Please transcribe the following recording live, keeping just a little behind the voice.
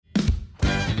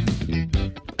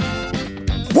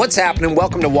What's happening?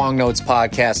 Welcome to Wong Notes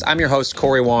Podcast. I'm your host,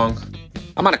 Corey Wong.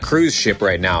 I'm on a cruise ship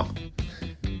right now.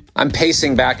 I'm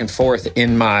pacing back and forth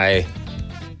in my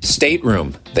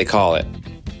stateroom, they call it.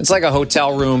 It's like a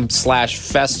hotel room /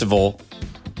 festival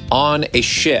on a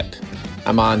ship.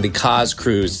 I'm on the Cos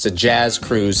cruise. It's a jazz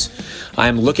cruise.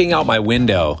 I'm looking out my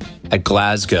window at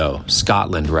Glasgow,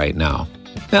 Scotland right now.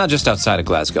 Now, just outside of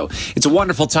Glasgow. It's a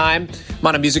wonderful time. I'm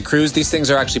on a music cruise. These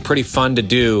things are actually pretty fun to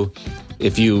do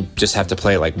if you just have to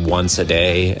play like once a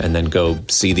day and then go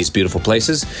see these beautiful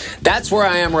places. That's where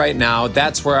I am right now.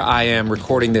 That's where I am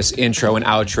recording this intro and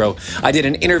outro. I did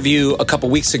an interview a couple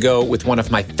weeks ago with one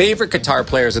of my favorite guitar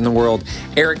players in the world,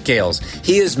 Eric Gales.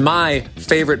 He is my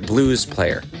favorite blues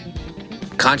player.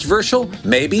 Controversial?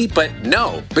 Maybe, but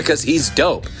no, because he's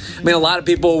dope. I mean, a lot of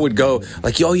people would go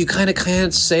like, yo, you kind of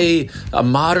can't say a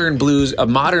modern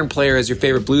player is your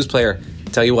favorite blues player.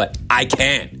 Tell you what, I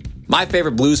can. My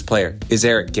favorite blues player is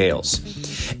Eric Gales.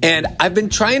 And I've been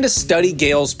trying to study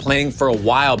Gales playing for a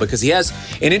while because he has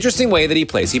an interesting way that he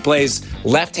plays. He plays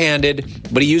left-handed,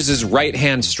 but he uses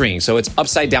right-hand string. So it's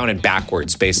upside down and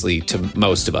backwards, basically, to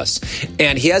most of us.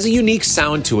 And he has a unique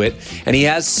sound to it, and he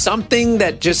has something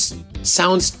that just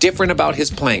sounds different about his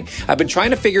playing. I've been trying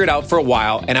to figure it out for a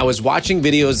while, and I was watching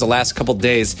videos the last couple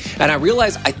days, and I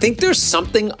realized I think there's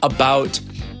something about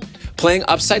playing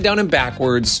upside down and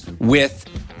backwards with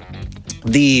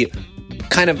the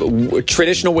kind of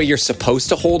traditional way you're supposed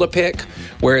to hold a pick,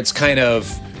 where it's kind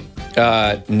of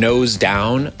nose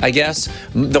down, I guess.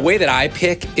 The way that I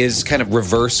pick is kind of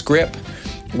reverse grip,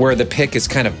 where the pick is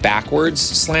kind of backwards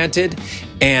slanted.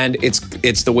 And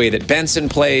it's the way that Benson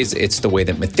plays. It's the way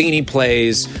that Metheny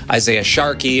plays. Isaiah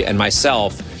Sharkey and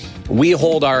myself, we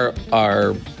hold our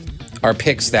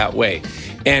picks that way.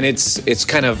 And it's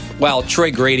kind of, well,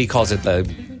 Troy Grady calls it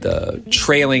the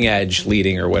trailing edge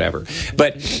leading or whatever.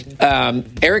 But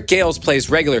Eric Gales plays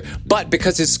regular. But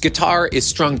because his guitar is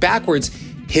strung backwards,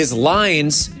 his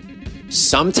lines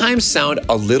sometimes sound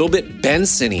a little bit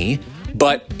Benson-y,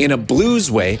 but in a blues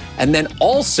way. And then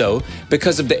also,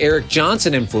 because of the Eric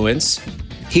Johnson influence,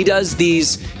 he does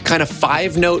these kind of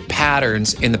 5-note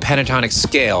patterns in the pentatonic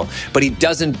scale, but he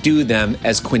doesn't do them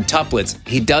as quintuplets.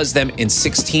 He does them in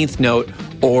 16th note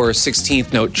or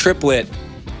 16th note triplet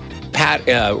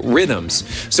rhythms.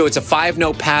 So it's a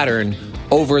 5-note pattern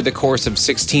over the course of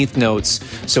 16th notes,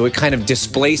 so it kind of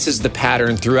displaces the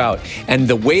pattern throughout. And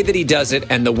the way that he does it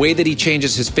and the way that he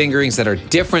changes his fingerings that are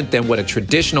different than what a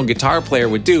traditional guitar player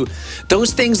would do,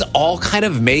 those things all kind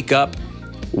of make up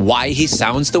why he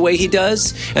sounds the way he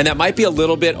does. And that might be a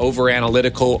little bit over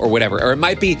analytical or whatever, or it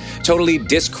might be totally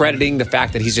discrediting the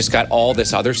fact that he's just got all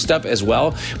this other stuff as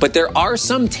well. But there are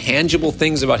some tangible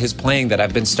things about his playing that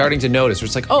I've been starting to notice where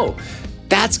it's like, oh,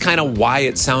 that's kind of why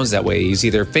it sounds that way. He's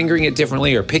either fingering it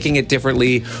differently or picking it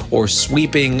differently or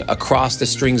sweeping across the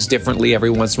strings differently every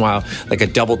once in a while, like a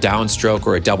double downstroke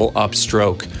or a double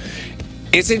upstroke.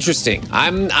 It's interesting.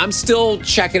 I'm still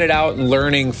checking it out and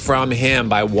learning from him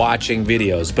by watching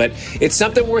videos, but it's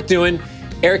something worth doing.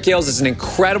 Eric Gales is an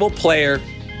incredible player.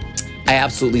 I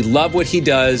absolutely love what he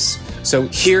does. So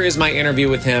here is my interview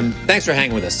with him. Thanks for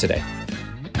hanging with us today.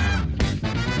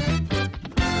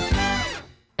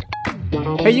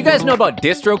 Hey, you guys know about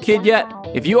DistroKid yet?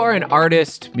 If you are an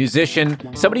artist, musician,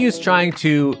 somebody who's trying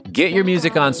to get your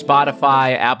music on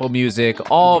Spotify, Apple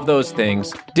Music, all of those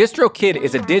things, DistroKid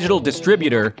is a digital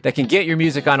distributor that can get your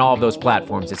music on all of those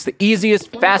platforms. It's the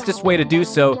easiest, fastest way to do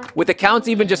so, with accounts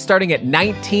even just starting at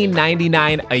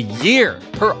 $19.99 a year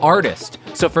per artist.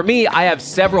 So for me, I have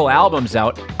several albums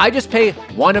out. I just pay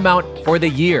one amount for the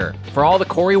year. For all the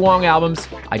Corey Wong albums,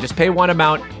 I just pay one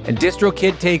amount, and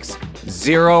DistroKid takes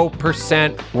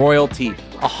 0% royalty.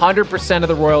 100% of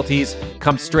the royalties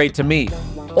come straight to me.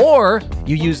 Or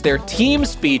you use their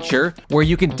Teams feature where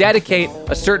you can dedicate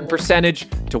a certain percentage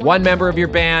to one member of your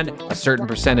band, a certain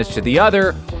percentage to the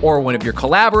other, or one of your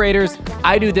collaborators.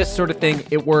 I do this sort of thing.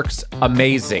 It works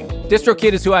amazing.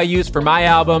 DistroKid is who I use for my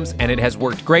albums, and it has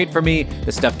worked great for me.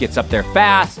 The stuff gets up there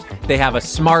fast. They have a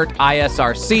smart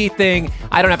ISRC thing.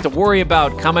 I don't have to worry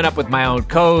about coming up with my own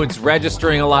codes,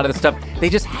 registering a lot of the stuff. They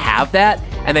just have that.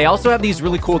 And they also have these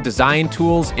really cool design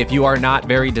tools. If you are not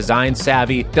very design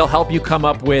savvy, they'll help you come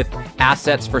up with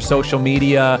assets for social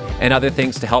media and other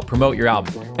things to help promote your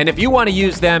album. And if you want to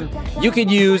use them, you can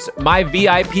use my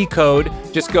VIP code.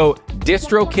 Just go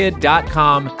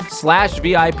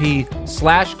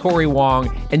distrokid.com/VIP/Corey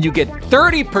Wong and you get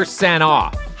 30%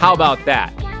 off. How about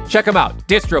that? Check them out,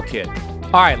 DistroKid.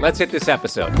 All right, let's hit this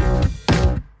episode.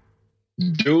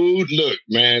 Dude, look,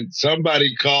 man,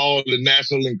 somebody called the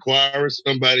National Enquirer,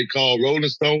 somebody called Rolling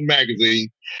Stone magazine.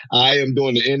 I am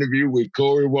doing the interview with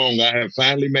Corey Wong. I have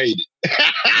finally made it.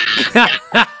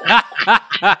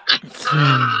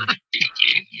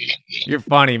 You're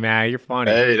funny, man. You're funny.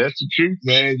 Hey, that's the truth,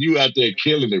 man. You out there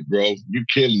killing it, bro. You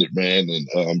killing it, man. And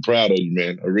I'm proud of you,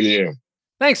 man. I really am.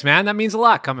 Thanks, man. That means a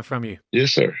lot coming from you.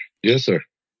 Yes, sir. Yes, sir.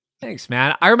 Thanks,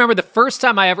 man. I remember the first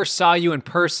time I ever saw you in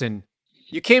person.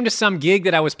 You came to some gig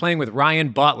that I was playing with Ryan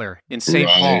Butler in St.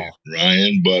 Paul.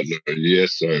 Ryan Butler,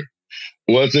 yes, sir.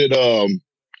 Was it at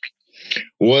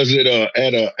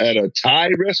a Thai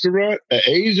restaurant, an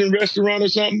Asian restaurant or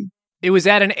something? It was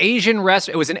at an Asian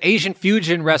It was an Asian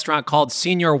fusion restaurant called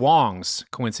Senior Wong's,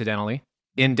 coincidentally,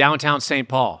 in downtown St.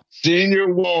 Paul.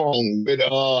 Senior Wong,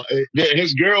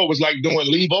 his girl was like doing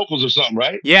lead vocals or something,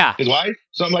 right? Yeah. His wife,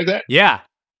 something like that. Yeah.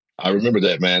 I remember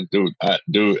that, man, dude.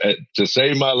 To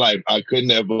save my life, I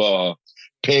couldn't have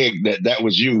pegged that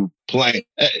was you playing.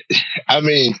 I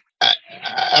mean,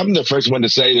 I'm the first one to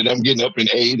say that I'm getting up in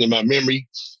age and my memory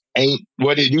ain't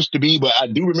what it used to be, but I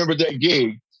do remember that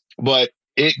gig. But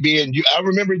it being you, I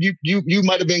remember you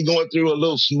might have been going through a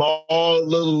little small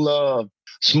little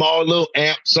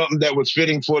amp, something that was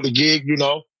fitting for the gig, you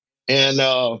know, and.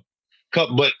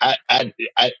 But I,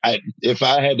 if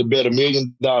I had to bet $1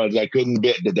 million, I couldn't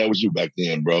bet that was you back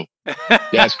then, bro.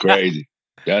 That's crazy.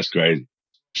 That's crazy.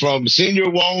 From Senior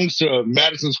Wong's to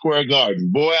Madison Square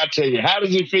Garden, boy, I tell you, how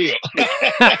does it feel?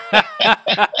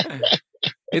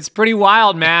 It's pretty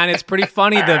wild, man. It's pretty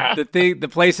funny the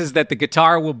places that the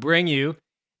guitar will bring you,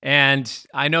 and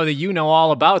I know that you know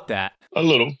all about that. A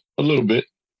little bit.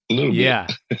 Yeah.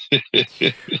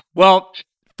 Well.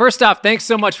 First off, thanks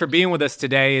so much for being with us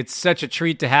today. It's such a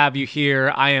treat to have you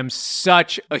here. I am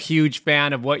such a huge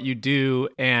fan of what you do,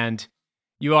 and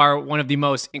you are one of the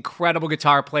most incredible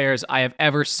guitar players I have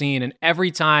ever seen. And every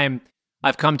time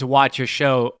I've come to watch your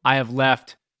show, I have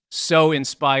left so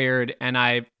inspired. And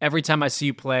every time I see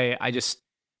you play,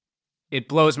 it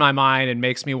blows my mind and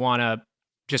makes me want to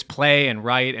just play and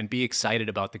write and be excited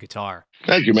about the guitar.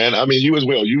 Thank you, man. I mean, you as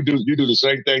well. You do the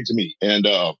same thing to me, and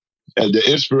the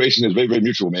inspiration is very, very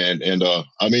mutual, man. And I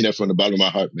mean that from the bottom of my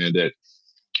heart, man, that,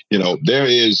 you know, there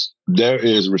is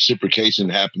reciprocation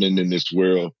happening in this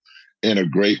world in a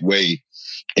great way.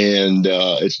 And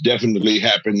it's definitely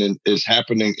happening. It's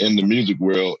happening in the music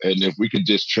world. And if we could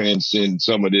just transcend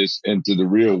some of this into the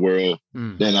real world,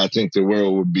 then I think the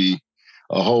world would be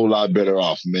a whole lot better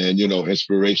off, man. You know,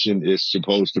 inspiration is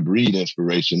supposed to breed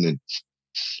inspiration. And,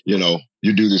 you know,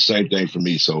 you do the same thing for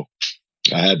me. So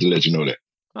I had to let you know that.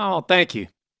 Oh, thank you.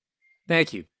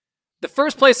 Thank you. The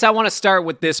first place I want to start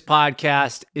with this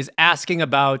podcast is asking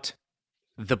about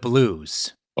the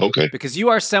blues. Okay. Because you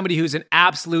are somebody who's an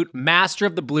absolute master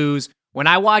of the blues. When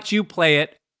I watch you play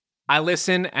it, I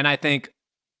listen and I think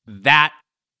that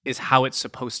is how it's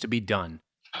supposed to be done.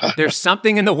 There's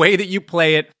something in the way that you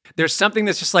play it. There's something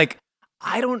that's just like,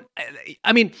 I know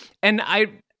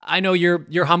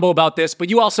you're humble about this, but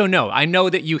you also know, I know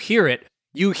that you hear it.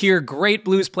 You hear great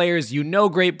blues players, you know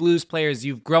great blues players,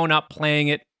 you've grown up playing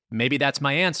it. Maybe that's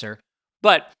my answer.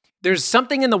 But there's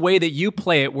something in the way that you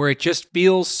play it where it just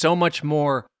feels so much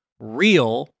more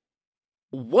real.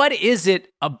 What is it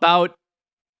about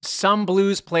some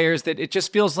blues players that it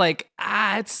just feels like,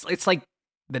 it's like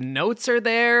the notes are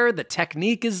there, the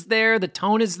technique is there, the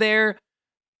tone is there,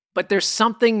 but there's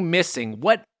something missing.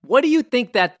 What do you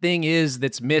think that thing is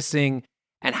that's missing,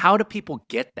 and how do people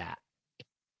get that?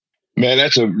 Man,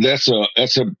 that's a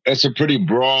pretty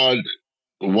broad,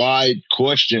 wide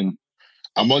question.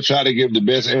 I'm gonna try to give the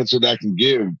best answer that I can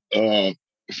give.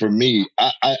 For me,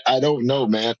 I don't know,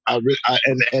 man. And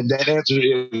that answer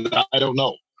is I don't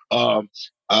know. For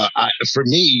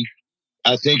me,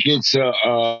 I think it's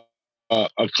a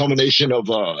combination of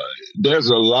there's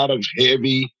a lot of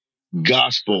heavy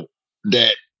gospel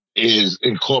that is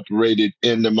incorporated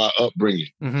into my upbringing,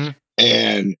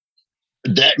 and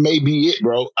that may be it,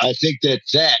 bro. I think that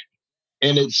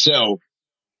in itself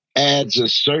adds a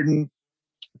certain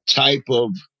type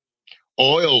of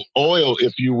oil,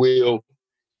 if you will,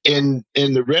 in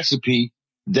the recipe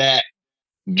that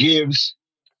gives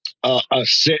a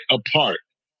set apart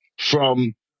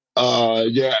from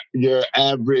your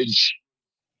average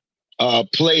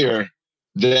player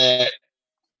that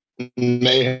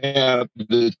may have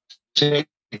the technique,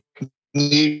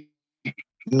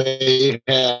 may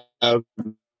have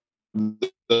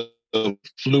the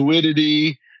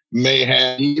fluidity, may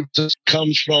have,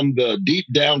 comes from the deep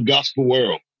down gospel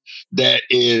world that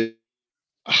is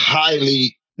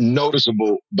highly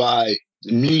noticeable by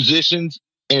musicians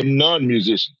and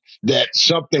non-musicians, that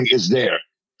something is there.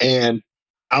 And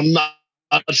I'm not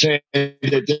not saying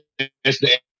that that's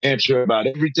the answer about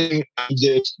everything. I'm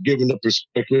just giving the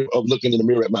perspective of looking in the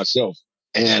mirror at myself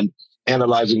and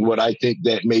analyzing what I think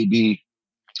that may be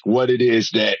what it is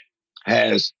that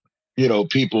has,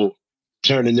 people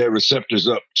turning their receptors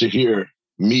up to hear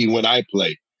me when I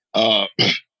play. Uh,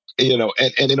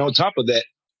 and then on top of that,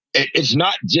 it's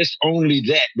not just only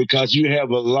that, because you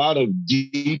have a lot of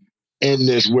deep in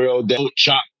this world that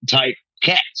chop type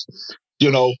cats,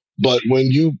 but when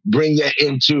you bring that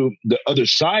into the other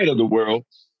side of the world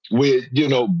with,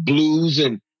 blues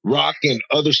and rock and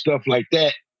other stuff like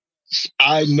that,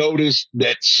 I noticed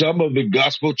that some of the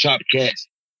gospel chop cats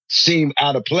seem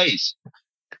out of place.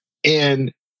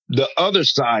 In the other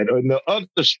side or in the other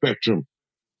spectrum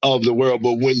of the world.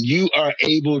 But when you are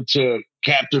able to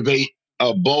captivate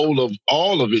a bowl of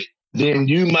all of it, then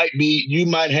you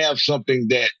might have something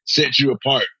that sets you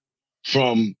apart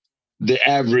from the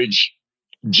average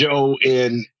Joe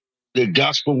in the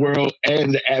gospel world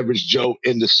and the average Joe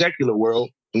in the secular world.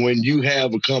 When you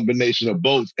have a combination of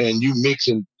both and you mix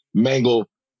and mangle,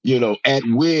 at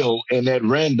will and at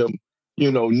random,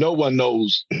 no one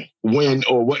knows when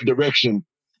or what direction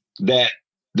that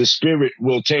the spirit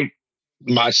will take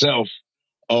myself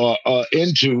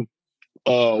into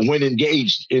when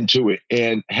engaged into it,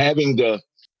 and having the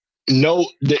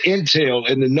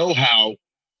intel and the know-how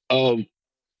of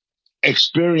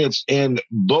experience in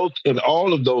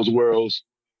all of those worlds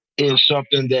is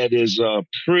something that is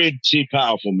pretty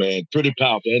powerful, man. Pretty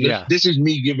powerful. And Yeah. this is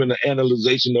me giving an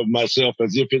analyzation of myself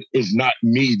as if it is not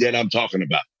me that I'm talking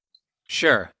about.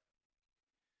 Sure.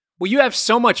 Well, you have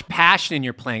so much passion in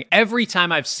your playing. Every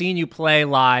time I've seen you play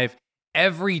live,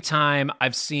 every time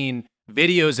I've seen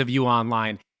videos of you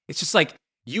online, it's just like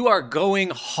you are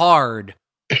going hard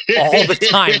all the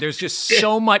time. There's just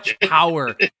so much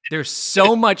power. There's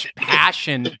so much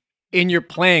passion in your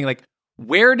playing. Like,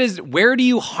 where do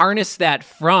you harness that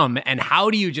from, and how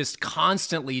do you just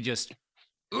constantly just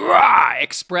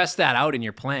express that out in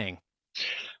your playing?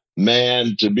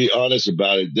 Man, to be honest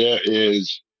about it, there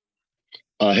is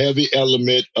a heavy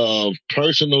element of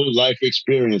personal life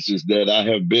experiences that I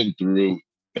have been through,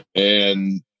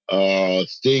 and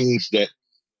things that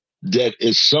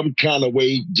is some kind of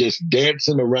way just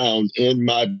dancing around in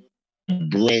my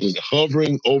brain,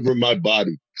 hovering over my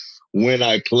body when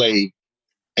I play.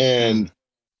 And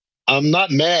I'm not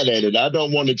mad at it. I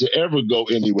don't want it to ever go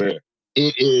anywhere.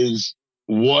 It is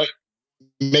what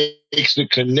makes the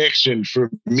connection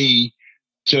for me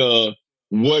to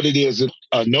what it is,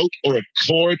 a note or a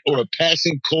chord or a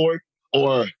passing chord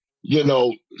or,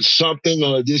 something,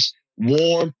 or this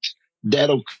warmth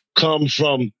that'll come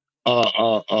from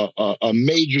a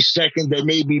major second that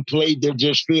may be played that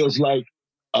just feels like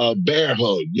a bear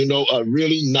hug, a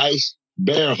really nice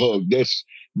bear hug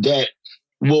that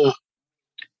will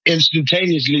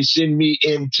instantaneously send me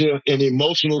into an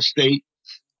emotional state,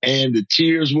 and the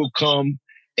tears will come,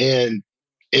 and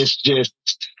it's just,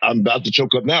 I'm about to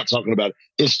choke up now talking about it.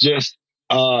 It's just,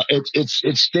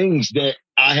 it's things that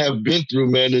I have been through,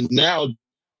 man. And now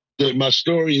that my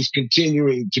story is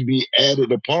continuing to be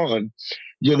added upon,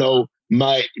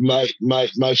 my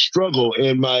struggle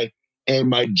and my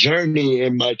journey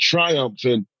and my triumph.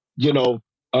 And,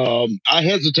 I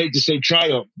hesitate to say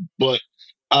triumph, but,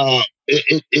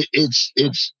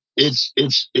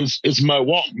 it's my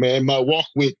walk, man. My walk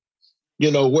with,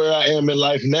 where I am in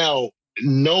life now,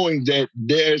 knowing that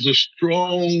there's a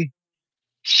strong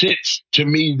sense to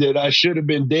me that I should have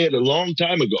been dead a long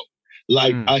time ago.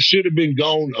 Like I should have been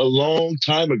gone a long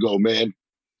time ago, man.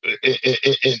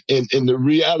 In the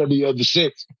reality of the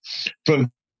sense from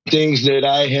things that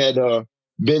I had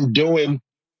been doing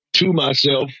to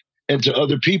myself and to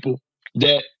other people,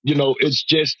 that, it's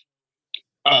just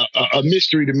a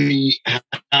mystery to me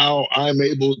how I'm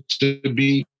able to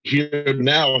be here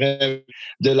now,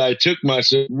 that I took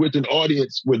myself with an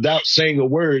audience without saying a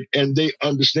word, and they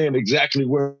understand exactly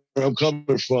where I'm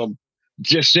coming from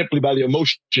just simply by the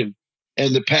emotion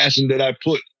and the passion that I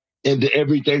put into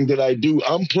everything that I do.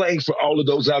 I'm playing for all of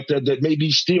those out there that may be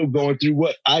still going through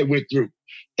what I went through,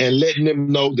 and letting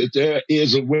them know that there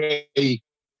is a way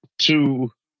to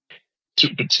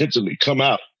potentially come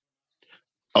out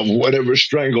of whatever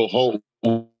stranglehold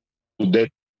that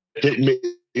may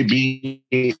be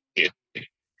in.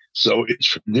 So it's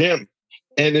for them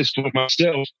and it's for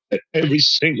myself that every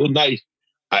single night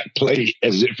I play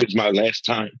as if it's my last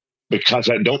time, because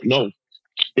I don't know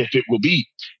if it will be.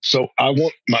 So I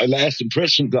want my last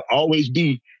impression to always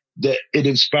be that it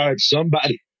inspired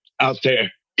somebody out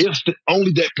there. If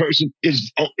only that person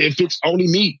is, if it's only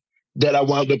me that I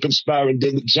wound up inspiring,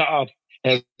 then the job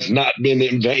has not been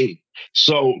in vain.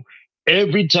 So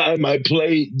every time I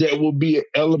play, there will be an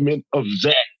element of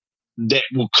that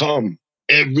will come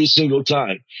every single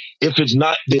time. If it's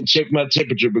not, then check my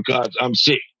temperature because I'm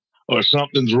sick or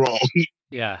something's wrong.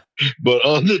 Yeah. But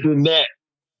other than that,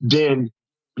 then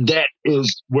that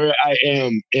is where I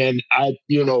am. And I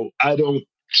don't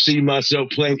see myself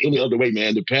playing any other way,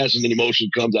 man. The passion and emotion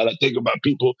comes out. I think about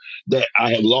people that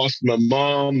I have lost: my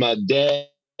mom, my dad,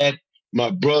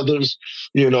 my brothers,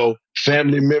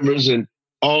 family members, and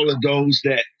all of those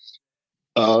that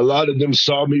a lot of them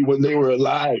saw me when they were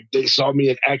alive. They saw me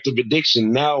in active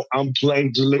addiction. Now I'm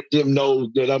playing to let them know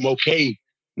that I'm okay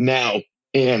now,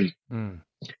 and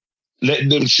letting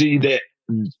them see that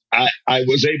I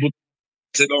was able to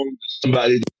sit on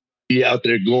somebody to be out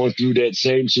there going through that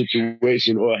same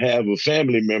situation, or have a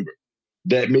family member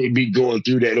that may be going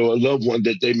through that, or a loved one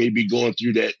that they may be going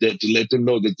through that to let them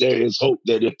know that there is hope.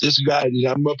 That if this guy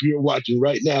that I'm up here watching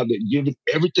right now, that giving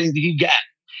everything that he got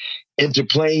into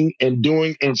playing and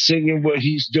doing and singing what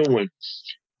he's doing,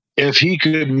 if he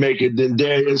could make it, then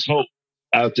there is hope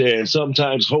out there. And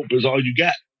sometimes hope is all you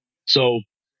got. So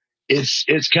it's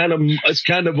kind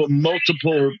of a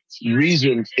multiple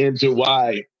reasons into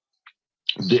why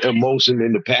the emotion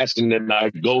and the passion, and I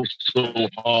go so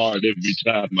hard every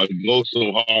time. I go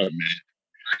so hard, man.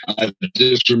 I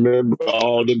just remember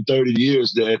all them 30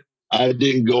 years that I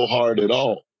didn't go hard at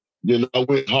all. I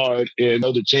went hard, and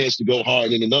another chance to go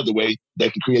hard in another way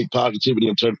that can create positivity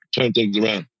and turn things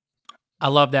around. I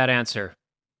love that answer.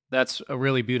 That's a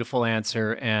really beautiful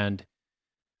answer. And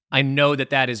I know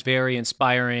that is very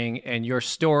inspiring. And your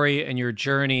story and your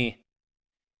journey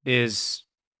is,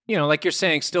 like you're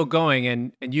saying, still going.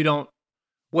 And you don't,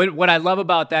 what I love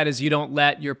about that is you don't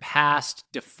let your past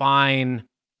define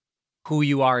who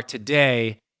you are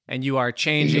today. And you are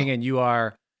changing, and you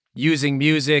are using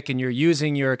music, and you're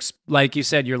using your, like you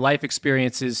said, your life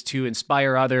experiences to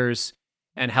inspire others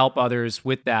and help others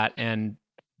with that. And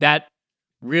that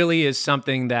really is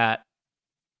something that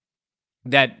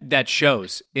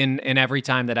shows in every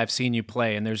time that I've seen you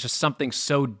play. And there's just something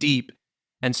so deep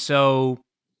and so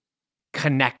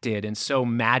connected and so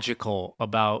magical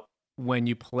about when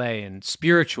you play, and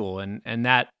spiritual, and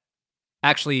that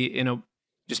actually,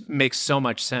 just makes so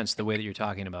much sense the way that you're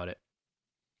talking about it.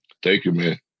 Thank you,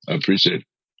 man. I appreciate it.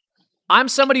 I'm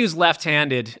somebody who's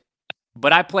left-handed,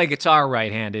 but I play guitar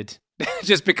right-handed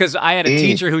just because I had a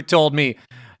teacher who told me,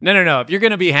 no, if you're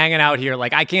going to be hanging out here,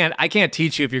 like I can't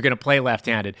teach you if you're going to play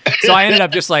left-handed. So I ended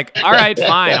up just like, all right,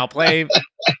 fine, I'll play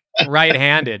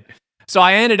right-handed. So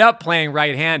I ended up playing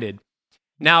right-handed.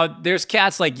 Now there's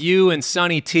cats like you and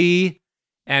Sonny T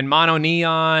and Mono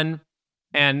Neon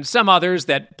and some others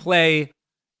that play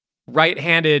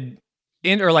right-handed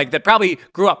or like that probably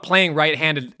grew up playing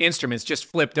right-handed instruments, just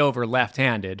flipped over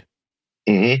left-handed.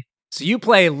 Mm-hmm. So you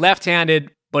play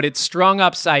left-handed, but it's strung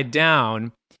upside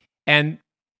down. And,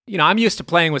 I'm used to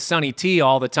playing with Sonny T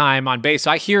all the time on bass.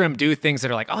 So I hear him do things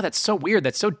that are like, oh, that's so weird.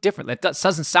 That's so different. That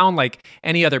doesn't sound like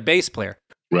any other bass player.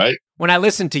 Right. When I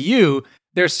listen to you,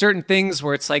 there's certain things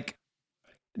where it's like,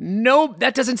 no,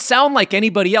 that doesn't sound like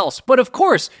anybody else. But of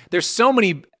course, there's so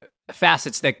many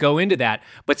facets that go into that.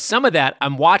 But some of that,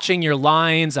 I'm watching your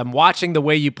lines, I'm watching the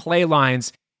way you play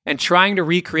lines and trying to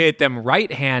recreate them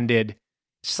right-handed.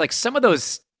 It's like some of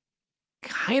those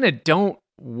kind of don't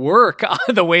work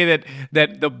the way that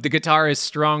the guitar is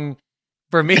strung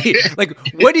for me. Like,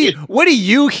 what do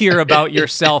you hear about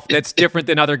yourself that's different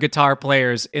than other guitar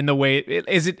players in the way,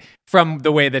 is it from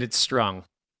the way that it's strung?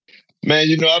 Man,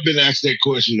 I've been asked that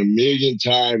question a million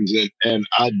times, and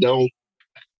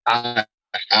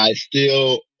I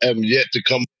still am yet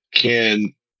to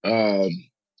can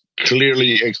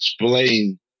clearly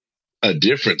explain a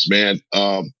difference, man.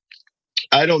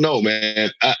 I don't know, man.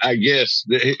 I guess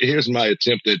here's my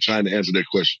attempt at trying to answer that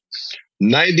question.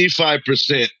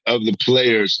 95% of the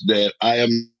players that I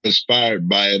am inspired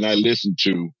by and I listen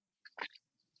to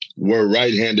were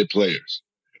right-handed players.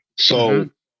 So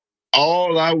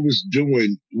all I was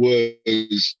doing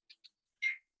was,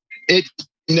 it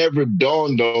never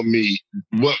dawned on me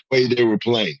what way they were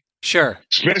playing. Sure.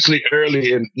 Especially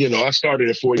early in, I started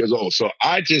at 4 years old. So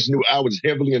I just knew I was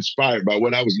heavily inspired by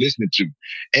what I was listening to.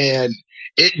 And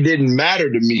it didn't matter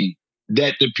to me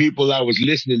that the people I was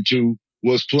listening to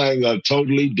was playing a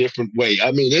totally different way.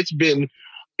 I mean, it's been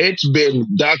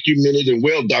documented and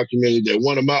well documented that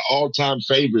one of my all-time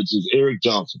favorites is Eric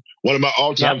Johnson. One of my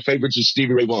all-time favorites is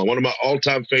Stevie Ray Vaughan. One of my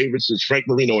all-time favorites is Frank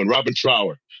Marino and Robin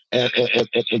Trower and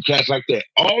cats like that.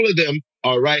 All of them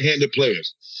are right-handed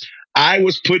players. I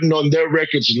was putting on their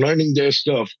records, learning their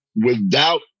stuff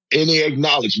without any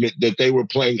acknowledgement that they were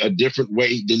playing a different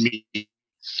way than me.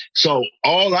 So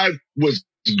all I was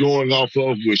going off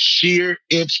of was sheer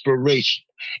inspiration.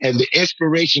 And the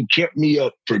inspiration kept me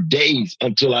up for days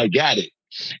until I got it.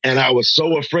 And I was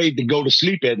so afraid to go to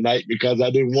sleep at night because I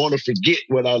didn't want to forget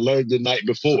what I learned the night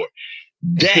before.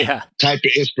 That type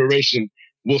of inspiration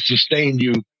will sustain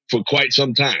you for quite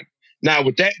some time. Now,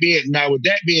 with that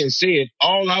being said,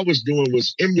 all I was doing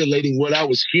was emulating what I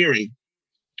was hearing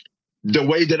the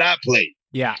way that I played.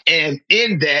 Yeah. And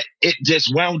in that, it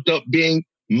just wound up being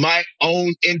my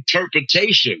own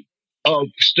interpretation of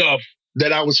stuff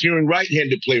that I was hearing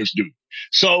right-handed players do.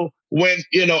 So when,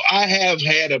 I have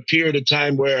had a period of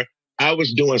time where I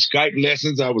was doing Skype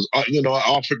lessons, I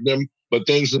offered them, but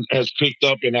things has picked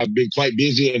up and I've been quite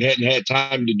busy and hadn't had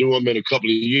time to do them in a couple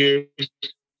of years.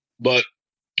 But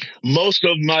most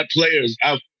of my players,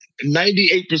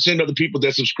 98% of the people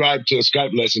that subscribed to a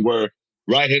Skype lesson were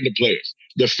right-handed players.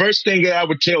 The first thing that I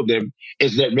would tell them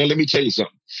is that, man, let me tell you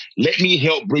something. Let me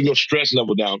help bring your stress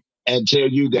level down and tell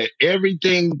you that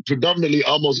predominantly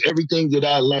almost everything that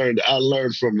I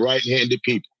learned from right-handed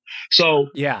people. So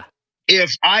yeah,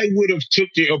 if I would have took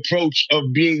the approach of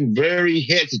being very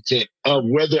hesitant of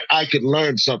whether I could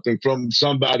learn something from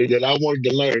somebody that I wanted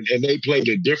to learn and they played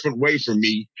a different way from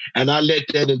me and I let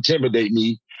that intimidate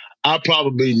me, I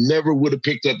probably never would have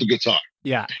picked up the guitar.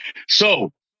 Yeah.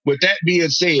 So with that being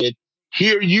said,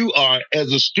 here you are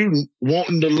as a student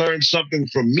wanting to learn something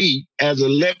from me as a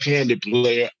left-handed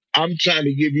player. I'm trying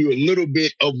to give you a little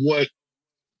bit of what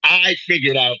I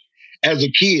figured out as a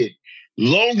kid.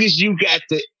 Long as you got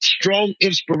the strong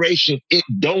inspiration, it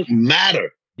don't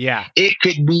matter. Yeah. They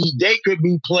could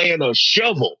be playing a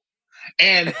shovel.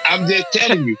 And I'm just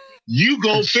telling you, you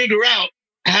go figure out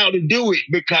how to do it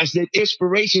because that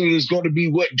inspiration is going to be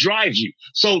what drives you.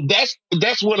 So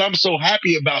that's what I'm so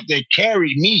happy about that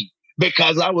carried me.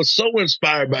 Because I was so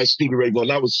inspired by Stevie Ray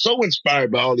Vaughan. I was so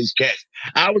inspired by all these cats.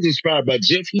 I was inspired by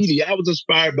Jeff Healey. I was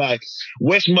inspired by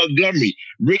Wes Montgomery,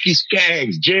 Ricky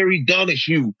Skaggs, Jerry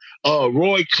Donahue,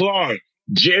 Roy Clark,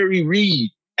 Jerry Reed,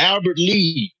 Albert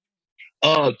Lee,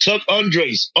 Tuck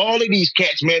Andres, all of these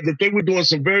cats, man, that they were doing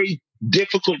some very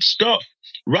difficult stuff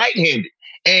right-handed.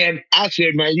 And I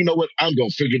said, man, you know what? I'm going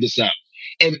to figure this out.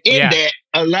 And that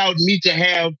allowed me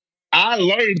to I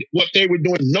learned what they were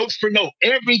doing note for note.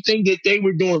 Everything that they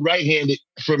were doing right-handed,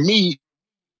 for me,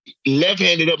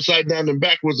 left-handed upside down and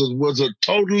backwards was a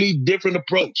totally different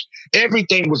approach.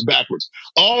 Everything was backwards.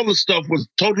 All the stuff was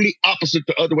totally opposite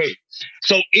the other way.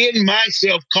 So in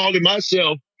myself, calling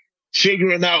myself,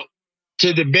 figuring out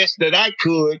to the best that I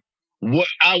could what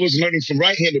I was learning from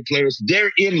right-handed players,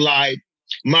 therein lied.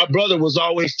 My brother was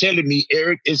always telling me,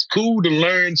 Eric, it's cool to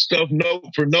learn stuff note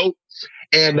for note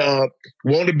and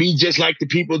want to be just like the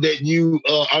people that you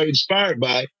are inspired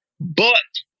by. But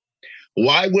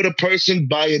why would a person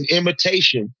buy an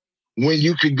imitation when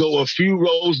you could go a few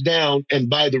rows down and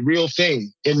buy the real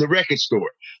thing in the record store?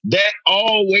 That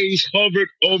always hovered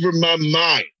over my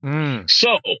mind.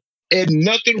 So, and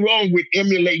nothing wrong with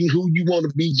emulating who you want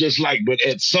to be just like, but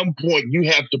at some point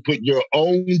you have to put your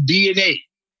own DNA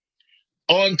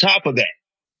on top of that.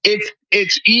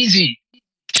 It's easy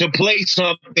to play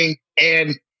something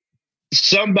and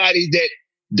somebody that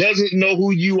doesn't know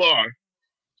who you are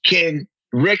can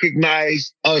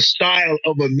recognize a style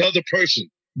of another person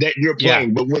that you're playing.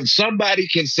 Yeah. But when somebody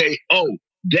can say, oh,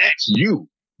 that's you,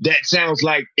 that sounds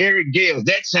like Eric Gales,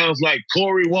 that sounds like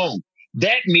Corey Wong,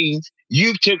 that means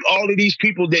you've took all of these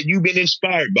people that you've been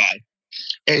inspired by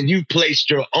and you've placed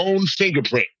your own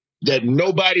fingerprint that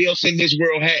nobody else in this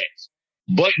world has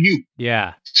but you.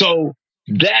 Yeah. So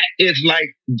that is like,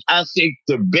 I think,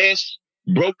 the best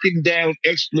broken down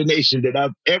explanation that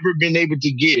I've ever been able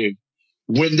to give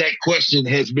when that question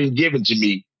has been given to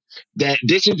me, that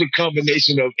this is a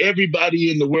combination of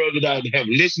everybody in the world that I have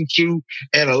listened to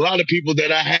and a lot of people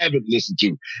that I haven't listened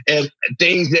to and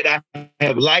things that I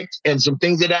have liked and some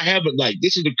things that I haven't liked.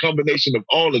 This is a combination of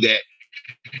all of that.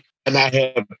 And I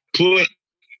have put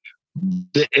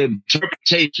the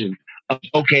interpretation of,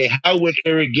 okay, how would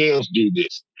Eric Gales do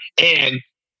this? And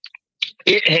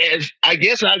it has, I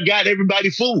guess I got everybody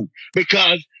fooled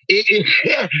because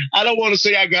I don't want to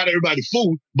say I got everybody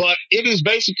fooled, but it is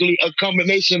basically a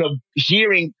combination of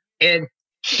hearing and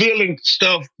feeling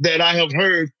stuff that I have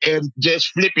heard and just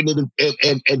flipping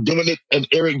it and doing it in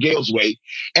Eric Gales' way.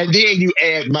 And then you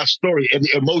add my story and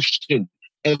the emotion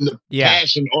and the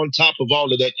passion on top of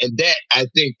all of that. And that, I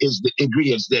think, is the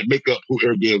ingredients that make up who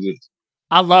Eric Gales is.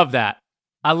 I love that.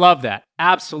 I love that.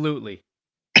 Absolutely.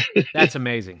 That's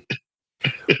amazing.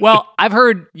 Well, I've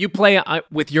heard you play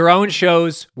with your own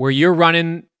shows where you're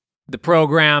running the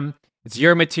program. It's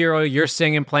your material, you're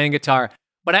singing, playing guitar.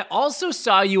 But I also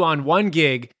saw you on one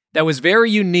gig that was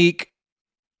very unique,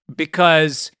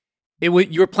 because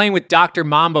you were playing with Dr.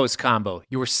 Mambo's combo.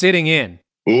 You were sitting in.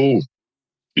 Ooh.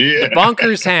 Yeah. The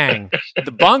bunkers hang.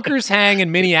 The bunkers hang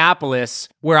in Minneapolis,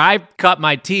 where I cut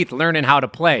my teeth learning how to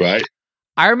play. Right.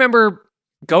 I remember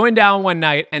going down one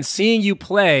night and seeing you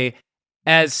play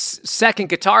as second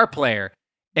guitar player.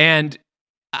 And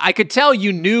I could tell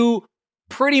you knew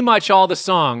pretty much all the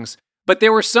songs, but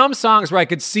there were some songs where I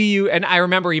could see you. And I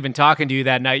remember even talking to you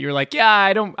that night. You were like, yeah,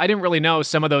 I didn't really know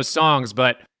some of those songs,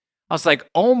 but I was like,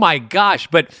 oh my gosh.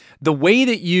 But the way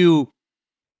that you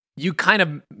kind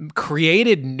of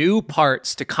created new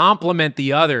parts to complement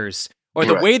the others, or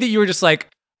the way that you were just like,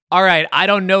 all right, I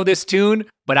don't know this tune,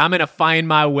 but I'm going to find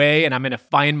my way and I'm going to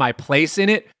find my place in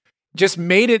it, just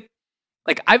made it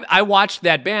like I watched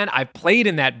that band. I played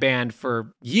in that band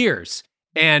for years.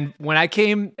 And when I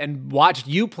came and watched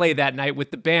you play that night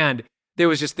with the band, there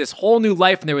was just this whole new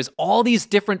life. And there was all these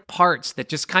different parts that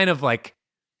just kind of like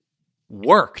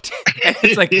worked. And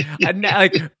it's like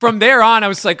from there on, I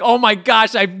was like, oh my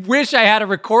gosh, I wish I had a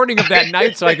recording of that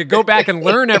night so I could go back and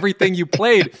learn everything you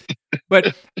played.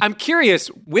 But I'm curious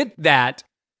with that,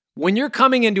 when you're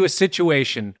coming into a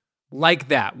situation like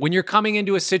that, when you're coming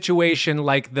into a situation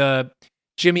like the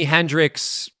Jimi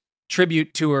Hendrix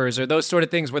tribute tours or those sort of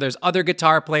things where there's other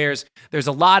guitar players, there's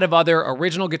a lot of other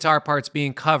original guitar parts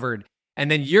being covered,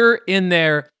 and then you're in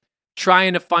there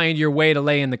trying to find your way to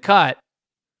lay in the cut.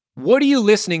 What are you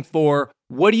listening for?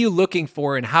 What are you looking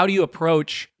for? And how do you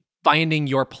approach finding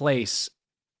your place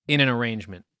in an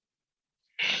arrangement?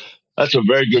 That's a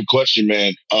very good question,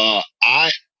 man.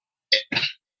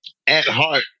 At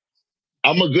heart,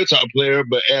 I'm a guitar player,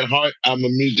 but at heart, I'm a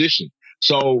musician.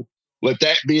 So with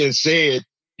that being said,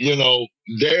 you know,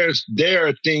 there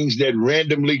are things that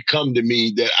randomly come to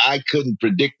me that I couldn't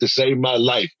predict to save my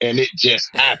life, and it just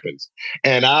happens.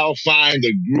 And I'll find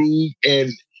a groove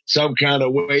in some kind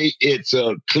of way. It's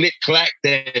a click clack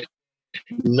that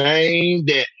name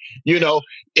that, you know,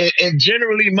 and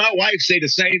generally my wife say the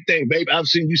same thing, babe. I've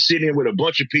seen you sit in with a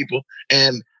bunch of people,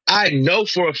 and I know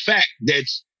for a fact that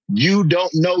you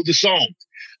don't know the song.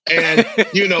 And,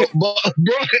 you know, but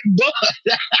this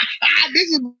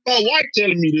is my wife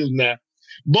telling me this now.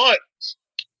 But,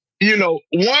 you know,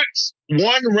 once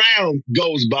one round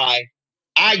goes by,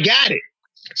 I got it.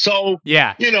 So,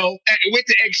 yeah, you know, with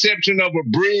the exception of a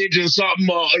bridge or something,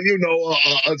 you know,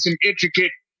 some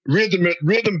intricate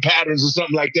rhythm patterns or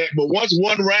something like that. But once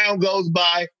one round goes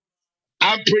by,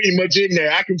 I'm pretty much in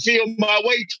there. I can feel my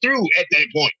way through at that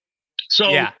point. So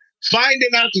finding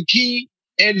out the key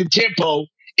and the tempo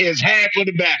is half of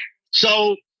the battle.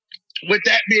 So with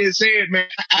that being said, man,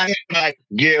 I can't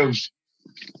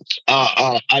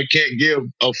give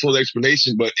a full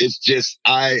explanation, but it's just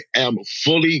I am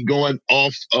fully going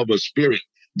off of a spirit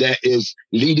that is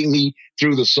leading me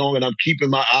through the song, and I'm keeping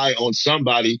my eye on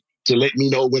somebody to let me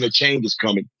know when a change is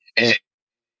coming, and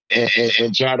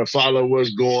try to follow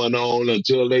what's going on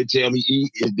until they tell me,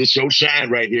 this your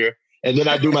shine right here. And then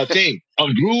I do my thing.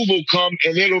 A groove will come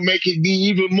and it'll make it be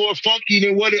even more funky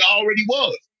than what it already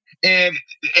was. And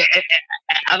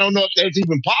I don't know if that's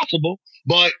even possible,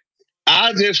 but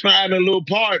I just find a little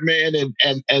part, man. And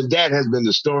that has been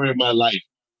the story of my life,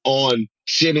 on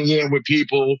sitting in with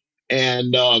people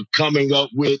and coming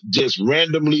up with just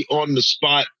randomly on the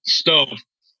spot stuff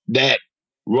that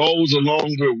rolls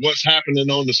along with what's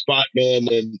happening on the spot, man.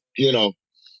 And, you know,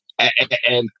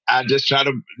 and I just try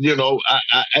to, you know,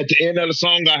 I at the end of the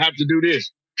song, I have to do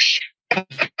this.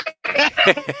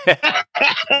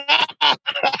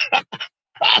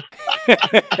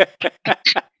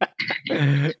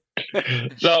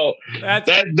 So that's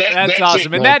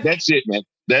awesome. It, and that's it, man.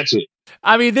 That's it.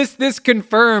 I mean, this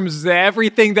confirms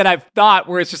everything that I've thought,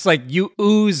 where it's just like you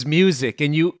ooze music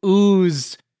and you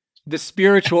ooze the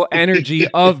spiritual energy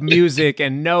of music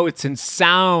and notes and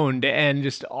sound and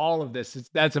just all of this.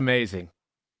 That's amazing.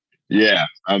 Yeah.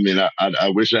 I mean, I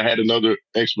wish I had another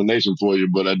explanation for you,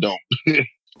 but I don't.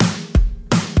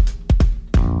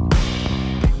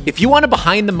 If you want a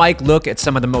behind-the-mic look at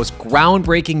some of the most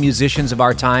groundbreaking musicians of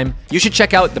our time, you should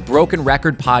check out the Broken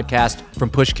Record podcast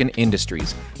from Pushkin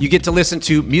Industries. You get to listen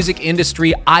to music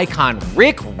industry icon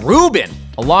Rick Rubin,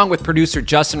 along with producer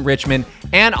Justin Richmond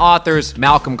and authors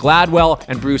Malcolm Gladwell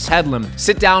and Bruce Headlam,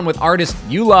 sit down with artists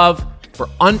you love for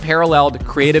unparalleled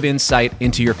creative insight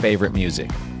into your favorite music.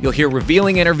 You'll hear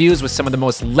revealing interviews with some of the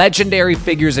most legendary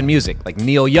figures in music, like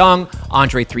Neil Young,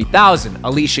 Andre 3000,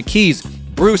 Alicia Keys,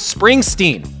 Bruce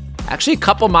Springsteen. Actually, a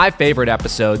couple of my favorite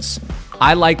episodes.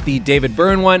 I like the David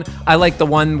Byrne one. I like the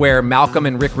one where Malcolm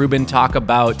and Rick Rubin talk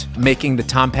about making the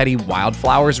Tom Petty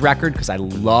Wildflowers record, because I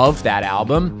love that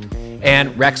album.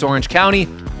 And Rex Orange County,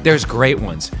 there's great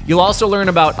ones. You'll also learn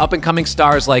about up-and-coming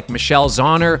stars like Michelle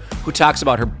Zauner, who talks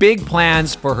about her big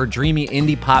plans for her dreamy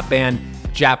indie pop band,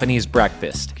 Japanese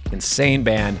Breakfast. Insane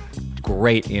band,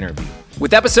 great interview.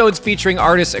 With episodes featuring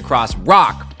artists across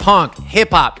rock, punk,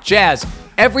 hip-hop, jazz,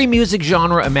 every music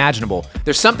genre imaginable,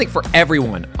 there's something for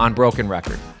everyone on Broken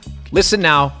Record. Listen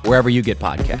now wherever you get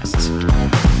podcasts.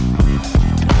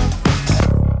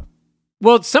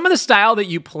 Well, some of the style that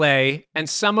you play and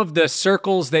some of the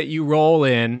circles that you roll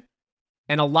in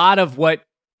and a lot of what,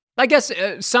 I guess,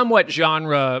 somewhat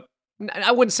genre,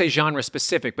 I wouldn't say genre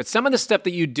specific, but some of the stuff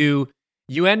that you do,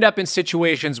 you end up in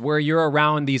situations where you're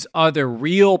around these other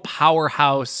real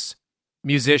powerhouse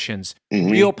musicians,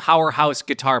 real powerhouse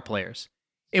guitar players.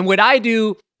 And what I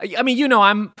do, I mean, you know,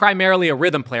 I'm primarily a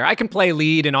rhythm player. I can play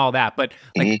lead and all that, but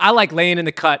like I like laying in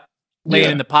the cut,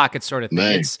 laying in the pocket sort of thing.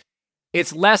 Nice.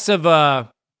 It's less of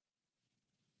a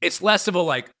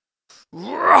like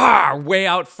way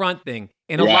out front thing.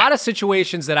 In a lot of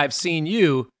situations that I've seen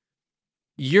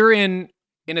you're in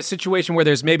a situation where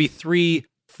there's maybe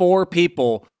 3-4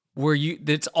 people where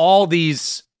it's all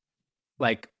these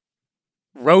like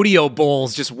rodeo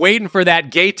bulls just waiting for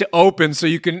that gate to open so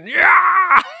you can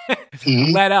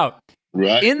let out.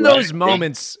 Right. In those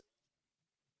moments,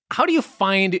 how do you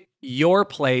find your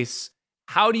place?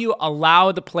 How do you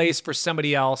allow the place for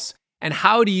somebody else? And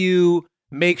how do you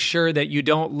make sure that you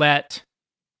don't let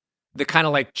the kind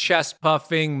of like chest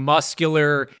puffing,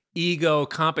 muscular, ego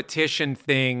competition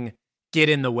thing get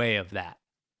in the way of that?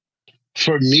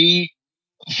 For me,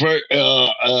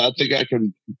 I think I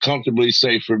can comfortably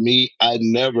say for me, I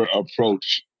never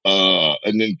approach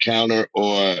an encounter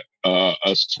or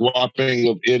a swapping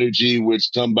of energy with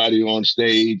somebody on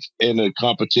stage in a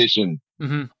competition.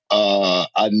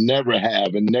 I never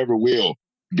have and never will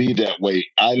be that way.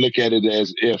 I look at it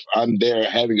as if I'm there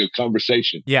having a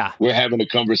conversation. Yeah. We're having a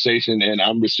conversation and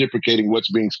I'm reciprocating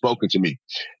what's being spoken to me.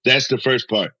 That's the first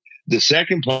part. The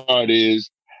second part is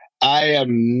I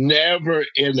am never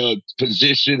in a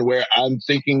position where I'm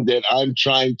thinking that I'm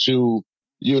trying to,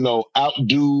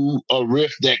 outdo a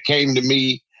riff that came to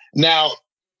me. Now,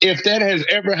 if that has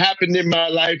ever happened in my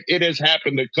life, it has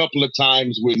happened a couple of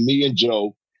times with me and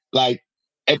Joe. But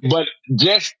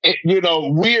just,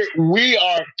 we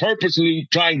are purposely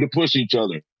trying to push each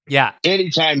other. Yeah.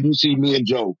 Anytime you see me and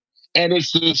Joe. And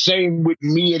it's the same with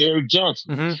me and Eric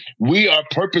Johnson. We are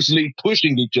purposely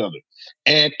pushing each other.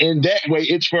 And in that way,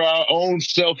 it's for our own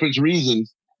selfish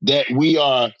reasons that we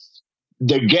are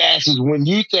the gases. When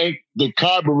you think the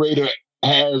carburetor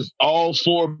has all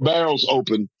 4 barrels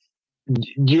open,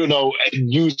 you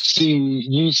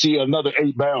see another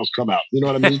 8 barrels come out. You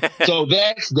know what I mean? So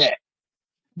that's that.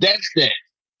 That's that.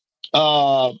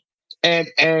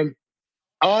 And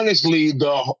honestly,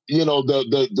 the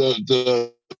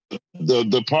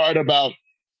part about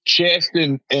chest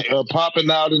and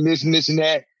popping out and this and this and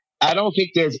that, I don't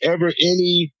think there's ever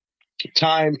any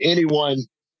time anyone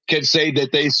can say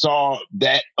that they saw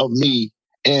that of me.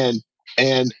 And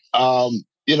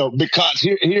because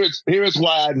here's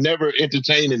why I never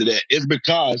entertain into that. It's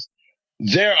because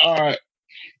there are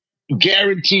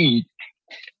guaranteed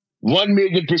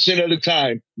 1,000,000% of the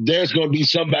time, there's going to be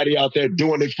somebody out there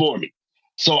doing it for me.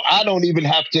 So I don't even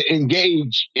have to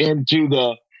engage into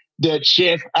the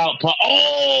chest out.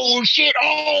 Oh, shit.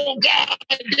 Oh, God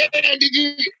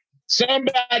damn.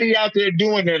 Somebody out there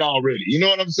doing it already. You know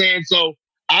what I'm saying? So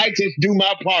I just do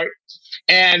my part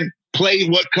and play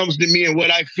what comes to me and what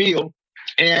I feel.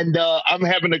 And I'm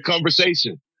having a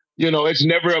conversation. It's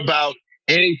never about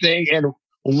anything. And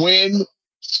when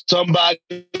somebody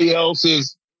else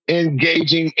is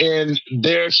engaging in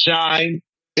their shine,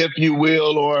 if you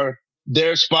will, or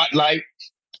their spotlight,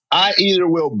 I either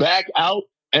will back out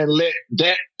and let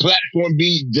that platform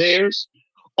be theirs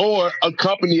or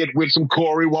accompany it with some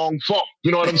Corey Wong funk.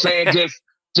 You know what I'm saying?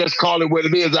 Just call it what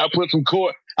it is. I'll put some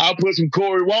Corey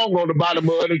Wong on the bottom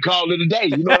of it and call it a day.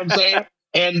 You know what I'm saying?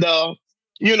 And I'm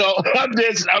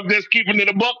just keeping it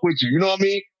a buck with you. You know what I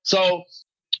mean? So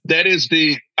that is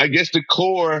the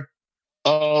core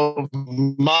of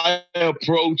my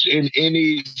approach in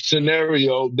any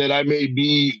scenario that I may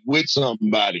be with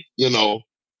somebody,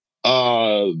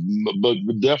 but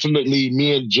definitely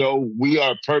me and Joe, we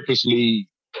are purposely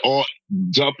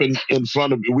jumping in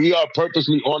front of, we are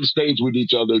purposely on stage with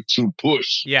each other to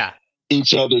push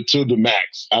each other to the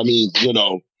max. I mean,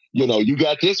 you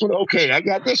got this one? Okay, I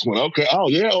got this one. Okay. Oh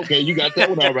yeah. Okay. You got that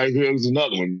one. All right. Here's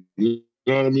another one. You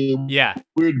know what I mean? Yeah.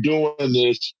 We're doing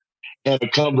this in a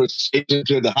conversation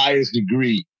to the highest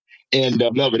degree. And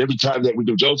love it every time that we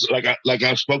do. Joe's like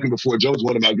I've spoken before. Joe's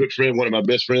one of my good friends, one of my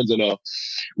best friends, and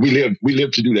we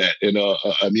live to do that. And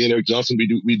me and Eric Johnson,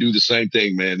 we do the same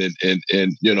thing, man.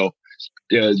 And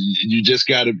you just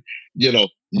got to,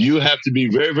 you have to be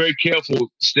very, very careful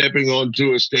stepping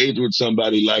onto a stage with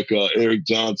somebody like Eric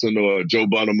Johnson or Joe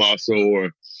Bonamassa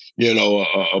or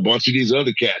a bunch of these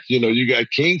other cats. You got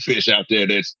Kingfish out there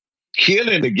that's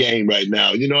killing the game right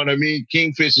now. You know what I mean?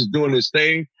 Kingfish is doing his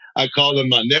thing. I call him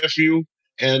my nephew.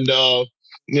 And, and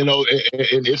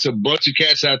it's a bunch of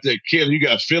cats out there killing. You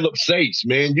got Philip Sates,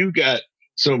 man. You got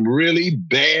some really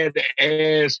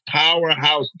bad-ass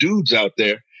powerhouse dudes out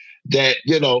there that,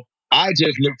 I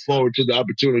just look forward to the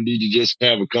opportunity to just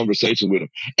have a conversation with them.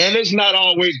 And it's not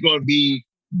always going to be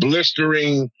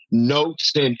blistering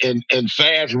notes and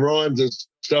fast runs and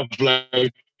stuff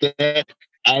like that.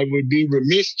 I would be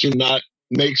remiss to not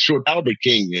make sure Albert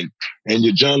King and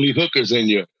your John Lee Hookers and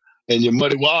your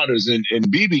Muddy Waters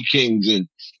and BB Kings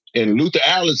and Luther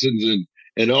Allisons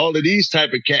and all of these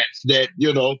type of cats that,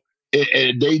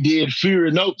 and they did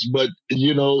fewer notes, but,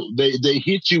 they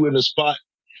hit you in a spot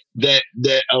that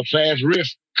a fast riff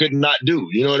could not do.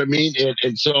 You know what I mean?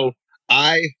 And so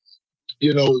I,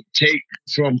 take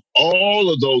from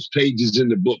all of those pages in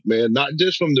the book, man, not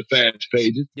just from the fast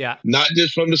pages, not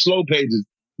just from the slow pages,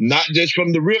 not just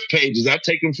from the riff pages. I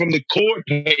take them from the chord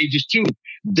pages too.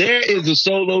 There is a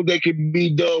solo that can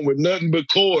be done with nothing but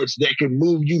chords that can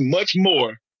move you much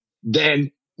more than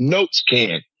notes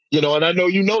can. And I know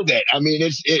you know that. I mean,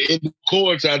 it's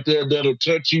chords out there that'll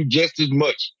touch you just as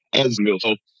much as mills.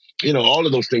 So, all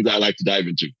of those things I like to dive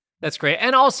into. That's great.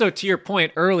 And also to your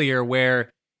point earlier where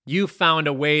you found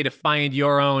a way to find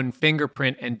your own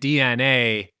fingerprint and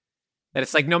DNA, that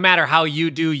it's like no matter how you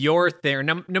do your thing,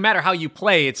 no matter how you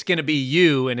play, it's going to be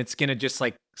you and it's going to just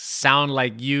like sound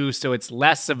like you. So it's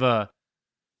less of a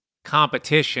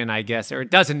competition, I guess, or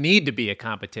it doesn't need to be a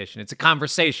competition. It's a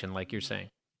conversation, like you're saying.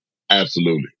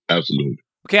 Absolutely. Absolutely.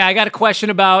 Okay, I got a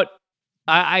question about,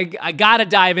 I got to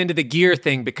dive into the gear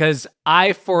thing because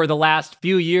I, for the last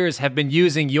few years, have been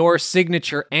using your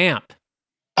signature amp.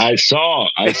 I saw,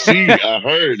 I see, I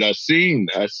heard, I seen,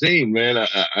 man.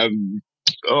 I'm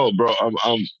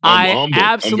humbled.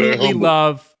 Absolutely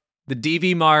love the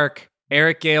DV Mark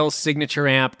Eric Gale's signature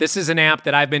amp. This is an amp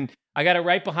that I got it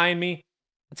right behind me.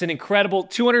 It's an incredible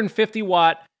 250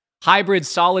 watt hybrid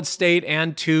solid state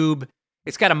and tube.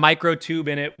 It's got a micro tube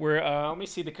in it where, let me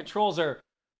see, the controls are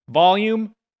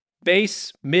volume,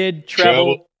 bass, mid,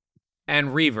 treble, and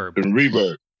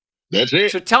reverb. That's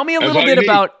it. So tell me a little bit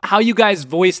about how you guys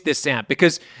voice this amp,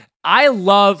 because I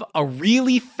love a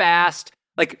really fast,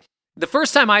 like the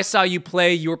first time I saw you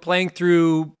play, you were playing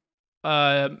through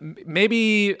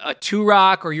maybe a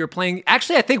 2-rock, or you were playing,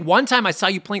 actually I think one time I saw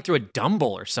you playing through a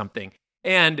Dumble or something.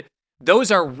 And those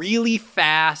are really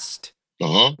fast,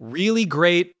 really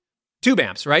great tube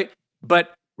amps, right?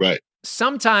 But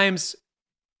sometimes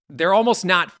they're almost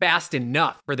not fast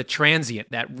enough for the transient,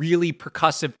 that really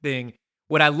percussive thing.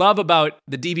 What I love about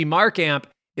the DV Mark amp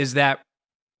is that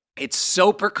it's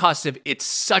so percussive. It's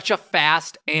such a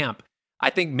fast amp. I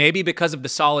think maybe because of the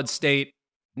solid state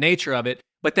nature of it,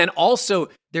 but then also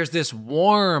there's this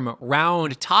warm,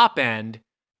 round top end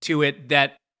to it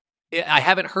that I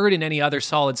haven't heard in any other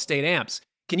solid state amps.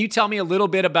 Can you tell me a little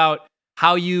bit about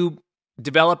how you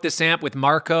developed this amp with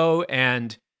Marco and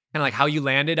kind of like how you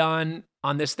landed on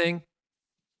this thing?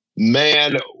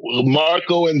 Man,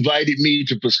 Marco invited me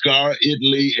to Pescara,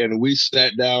 Italy, and we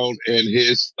sat down in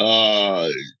his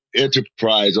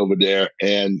enterprise over there,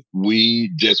 and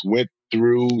we just went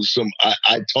through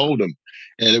I told him,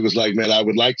 and it was like, man, I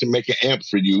would like to make an amp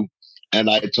for you. And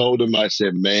I told him, I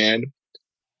said, man,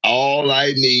 all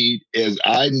I need is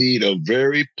a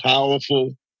very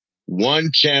powerful,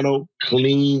 one-channel,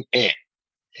 clean amp.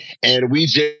 And we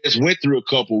just went through a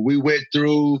couple. We went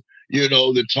through,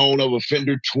 the tone of a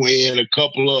Fender Twin, a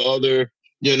couple of other,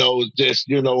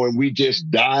 and we just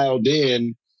dialed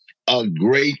in a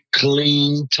great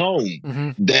clean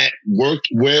tone that worked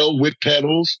well with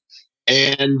pedals.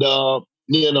 And,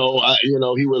 he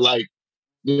was like,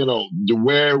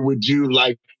 where would you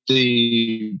like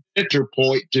the center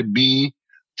point to be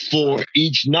for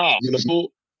each knob?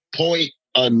 Point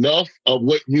enough of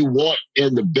what you want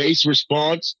in the bass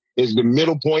response is the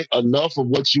middle point enough of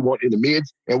what you want in the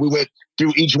mids. And we went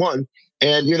through each one.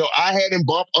 And, I had him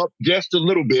bump up just a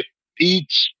little bit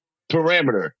each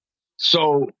parameter.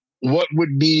 So what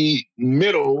would be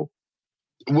middle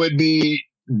would be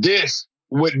this,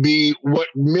 would be what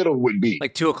middle would be.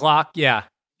 Like 2 o'clock? Yeah.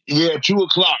 Yeah, 2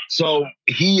 o'clock. So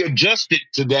he adjusted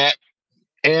to that.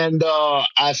 And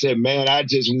I said, man, I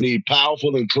just need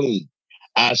powerful and clean.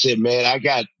 I said, man, I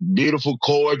got beautiful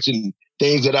chords and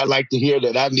things that I like to hear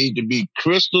that I need to be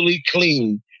crystally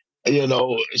clean,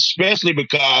 especially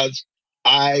because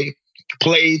I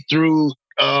play through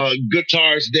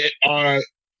guitars that are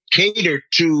catered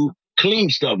to clean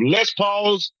stuff. Les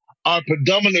Pauls are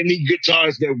predominantly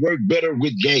guitars that work better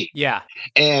with gain. Yeah.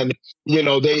 And, they,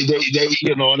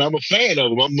 and I'm a fan of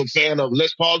them. I'm a fan of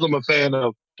Les Pauls. I'm a fan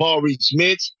of Paul Reed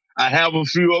Smiths. I have a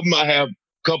few of them. I have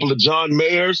a couple of John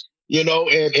Mayers,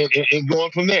 and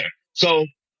going from there. So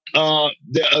the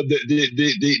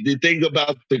thing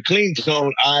about the clean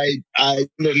tone, I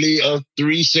definitely a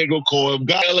 3-single coil,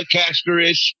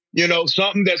 Telecaster-ish,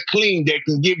 something that's clean that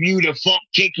can give you the funk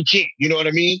kinky kick. You know what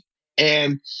I mean?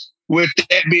 And with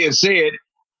that being said,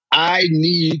 my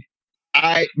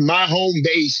home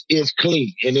base is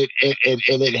clean, and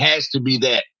it has to be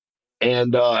that,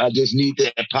 and I just need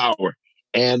that power.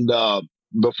 And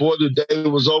before the day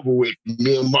was over with,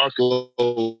 me and Marco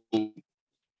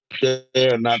there,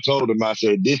 and I told him, I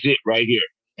said, "This it right here."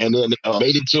 And then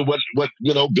made it to what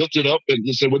built it up. And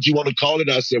he said, "What you want to call it?"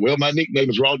 I said, "Well, my nickname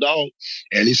is Raw Dog,"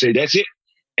 and he said, "That's it."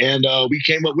 And we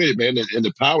came up with it, man, and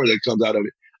the power that comes out of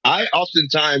it. I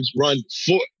oftentimes run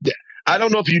I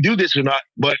don't know if you do this or not,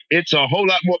 but it's a whole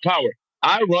lot more power.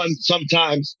 I run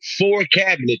sometimes 4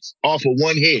 cabinets off of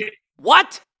one head.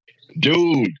 What?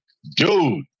 Dude.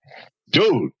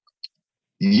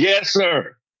 Yes,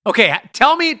 sir. Okay,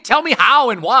 tell me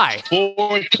how and why.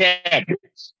 4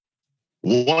 cabinets,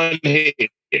 one head.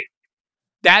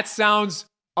 That sounds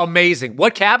amazing.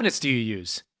 What cabinets do you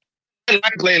use? I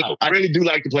like to play loud. I really do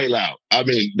like to play loud. I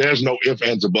mean, there's no ifs,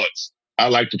 ands, or buts. I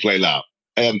like to play loud.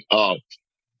 And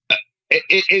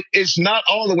it's not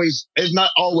always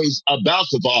about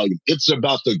the volume. It's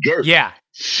about the girth. Yeah.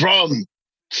 From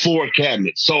 4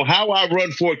 cabinets. So how I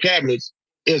run 4 cabinets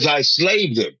is I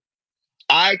slave them.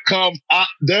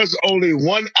 There's only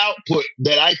one output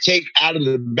that I take out of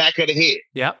the back of the head.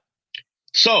 Yep.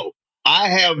 So I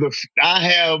have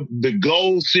the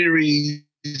Gold Series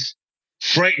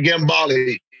Frank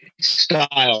Gambale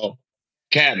style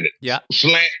cabinet. Yeah.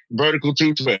 Slant vertical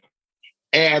 212.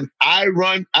 And I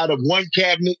run out of one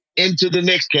cabinet into the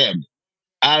next cabinet,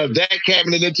 out of that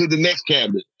cabinet into the next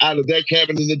cabinet, out of that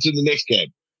cabinet into the next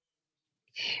cabinet.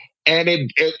 And it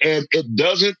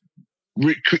doesn't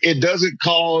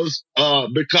cause,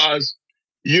 because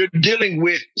you're dealing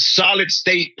with solid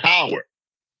state power,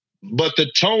 but the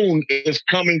tone is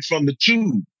coming from the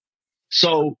tube.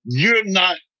 So you're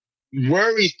not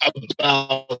worried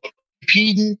about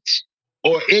impedance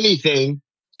or anything.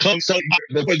 That's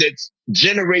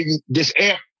generating this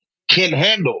amp can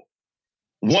handle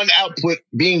one output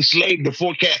being slaved to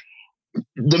 4 cabinets.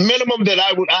 The minimum that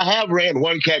I have ran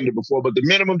 1 cabinet before, but the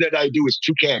minimum that I do is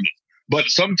 2 cabinets. But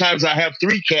sometimes I have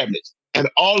 3 cabinets, and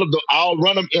I'll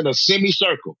run them in a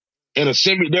semicircle.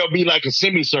 There'll be like a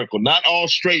semicircle, not all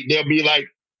straight. They'll be like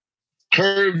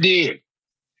curved in.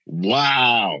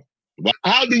 Wow.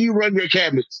 How do you run your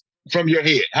cabinets from your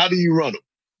head? How do you run them?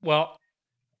 Well,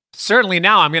 certainly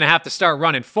now I'm going to have to start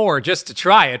running 4 just to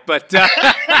try it. But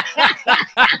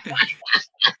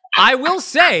I will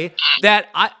say that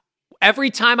every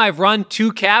time I've run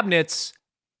 2 cabinets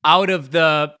out of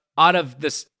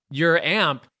your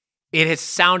amp, it has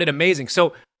sounded amazing.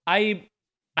 So I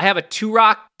have a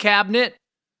 2-rock cabinet,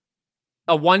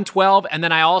 a 112, and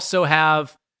then I also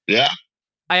have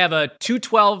I have a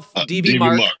 212 DV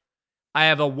Mark. I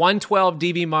have a 112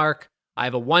 DV Mark. I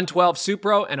have a 112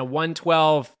 Supro and a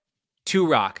 112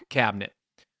 2-rock cabinet.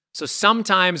 So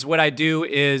sometimes what I do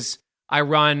is I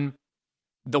run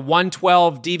the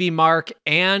 112 DV Mark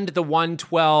and the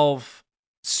 112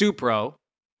 Supro.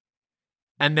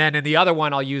 And then in the other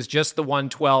one, I'll use just the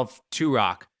 112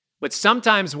 2-rock. But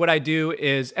sometimes what I do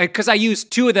is, because I use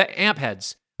 2 of the amp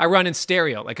heads, I run in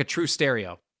stereo, like a true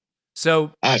stereo.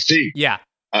 So I see. Yeah.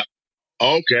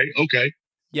 Okay.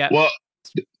 Yeah. Well,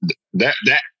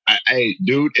 hey,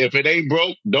 dude, if it ain't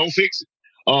broke, don't fix it.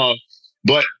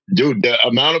 But dude, the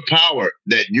amount of power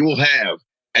that you'll have,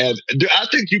 and dude, I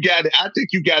think you got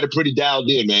it pretty dialed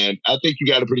in, man. I think you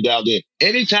got it pretty dialed in.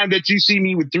 Anytime that you see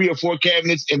me with 3 or 4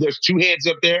 cabinets and there's 2 heads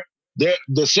up there,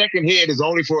 the second head is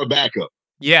only for a backup.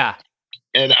 Yeah.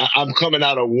 And I'm coming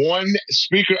out of 1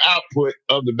 speaker output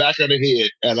of the back of the head,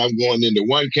 and I'm going into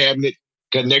 1 cabinet,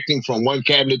 connecting from 1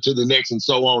 cabinet to the next, and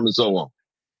so on and so on.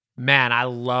 Man, I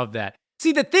love that.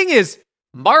 See, the thing is,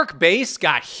 Mark Bass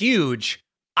got huge.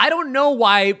 I don't know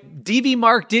why DV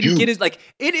Mark didn't get his,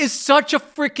 it is such a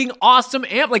freaking awesome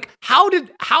amp. Like,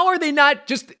 how are they not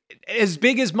just as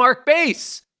big as Mark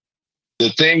Bass? The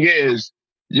thing is,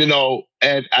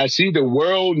 and I see the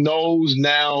world knows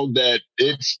now that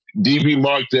it's DB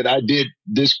Mark that I did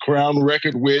this Crown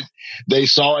record with. They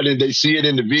saw it and they see it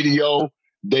in the video.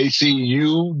 They see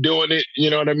you doing it.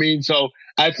 You know what I mean? So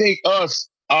I think us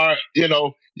are, you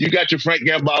got your Frank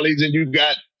Gambalis and you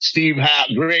got Steve Howe,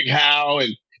 Greg Howe,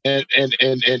 and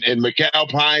Mikal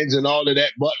Pines and all of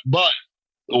that. But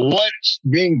what's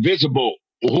being visible?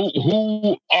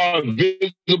 Who are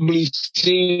visibly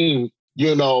seen?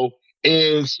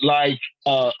 Is like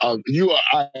you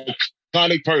are an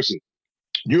iconic person.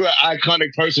 You're an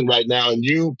iconic person right now, and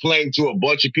you playing to a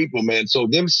bunch of people, man. So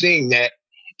them seeing that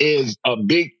is a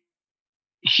big,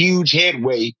 huge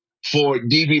headway for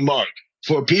DB Mark.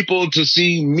 For people to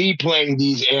see me playing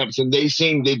these amps and they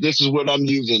seeing that this is what I'm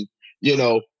using,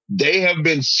 they have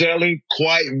been selling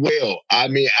quite well. I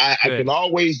mean, I can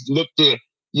always look to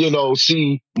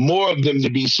see more of them to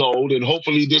be sold, and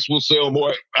hopefully this will sell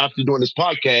more after doing this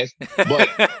podcast. But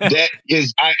that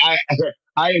is, I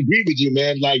agree with you,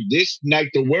 man. Like this, like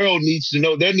the world needs to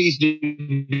know there needs to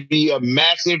be a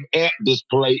massive amp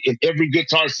display in every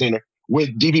Guitar Center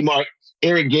with DB Mark,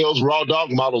 Eric Gale's Raw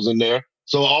Dog models in there.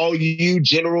 So all you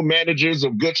general managers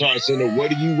of Guitar Center,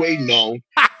 what are you waiting on?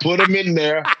 Put them in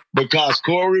there because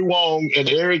Corey Wong and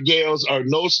Eric Gales are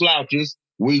no slouches.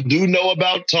 We do know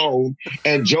about tone.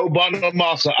 And Joe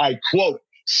Bonamassa, I quote,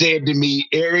 said to me,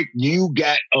 Eric, you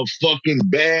got a fucking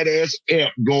badass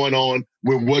amp going on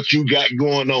with what you got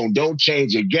going on. Don't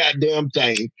change a goddamn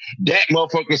thing. That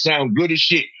motherfucker sound good as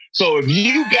shit. So if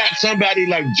you got somebody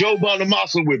like Joe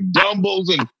Bonamassa with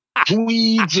Dumbles and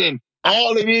tweeds and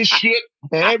all of this shit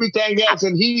and everything else,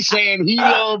 and he's saying he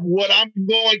loved what I'm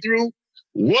going through,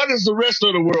 what is the rest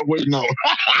of the world waiting on?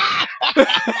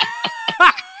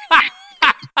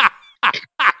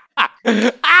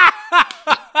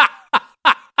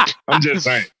 I'm just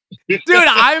saying. Dude,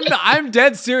 I'm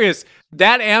dead serious.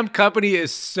 That amp company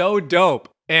is so dope.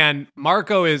 And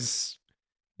Marco is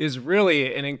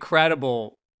really an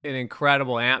incredible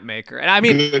amp maker. And I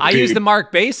mean, I use the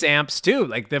Mark bass amps too.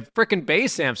 Like the freaking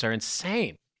bass amps are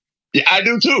insane. Yeah, I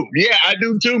do too. Yeah, I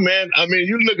do too, man. I mean,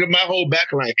 you look at my whole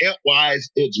backline. Amp-wise,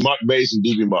 it's Mark Bass and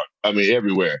DB Mark. I mean,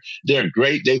 everywhere. They're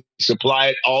great. They supply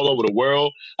it all over the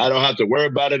world. I don't have to worry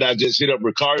about it. I just hit up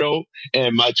Ricardo,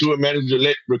 and my tour manager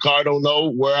let Ricardo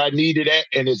know where I need it at,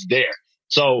 and it's there.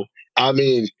 So, I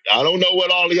mean, I don't know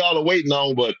what all of y'all are waiting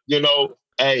on, but,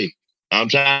 hey, I'm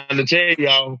trying to tell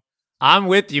y'all. I'm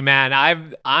with you, man.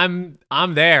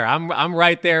 I'm there. I'm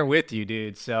right there with you,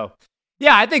 dude. So...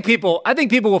 yeah, I think people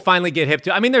will finally get hip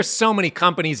to. I mean, there's so many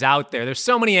companies out there. There's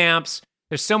so many amps.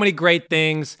 There's so many great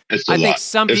things. I think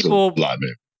some people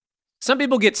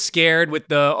get scared with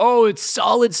it's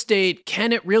solid state.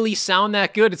 Can it really sound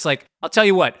that good? It's like, I'll tell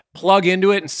you what, plug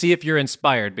into it and see if you're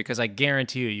inspired, because I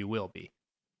guarantee you will be.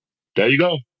 There you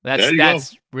go.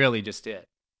 That's really just it.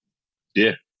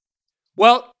 Yeah.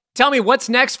 Well, tell me, what's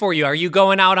next for you? Are you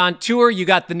going out on tour? You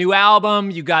got the new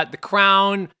album. You got The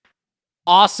Crown.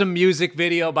 Awesome music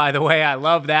video, by the way. I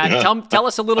love that. Tell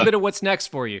us a little bit of what's next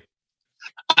for you.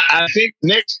 I think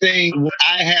next thing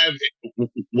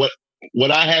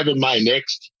what I have in mind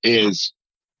next is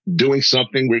doing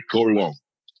something with Corey Wong.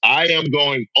 I am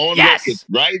going on record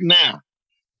right now,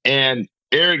 and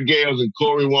Eric Gales and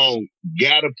Corey Wong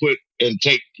gotta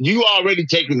you already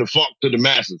taking the funk to the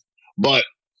masses, but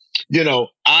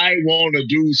I want to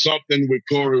do something with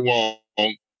Corey Wong.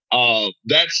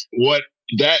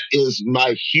 That is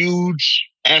my huge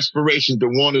aspiration to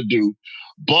want to do.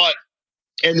 But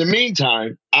in the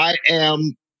meantime, I have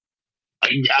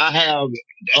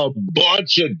a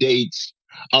bunch of dates,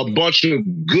 a bunch of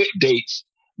good dates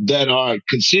that are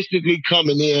consistently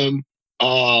coming in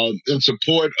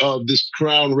support of this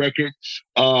Crown record.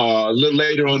 A little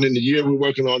later on in the year, we're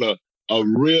working on a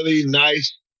really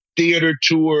nice theater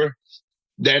tour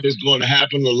that is going to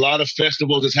happen. A lot of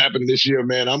festivals that's happening this year,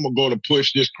 man. I'm going to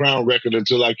push this Crown record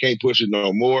until I can't push it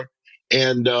no more.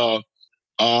 And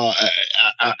I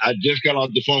just got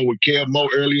off the phone with Kev Mo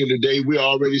earlier today. We're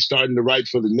already starting to write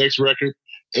for the next record.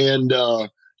 And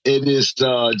it is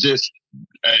just,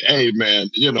 hey,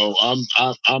 man, I'm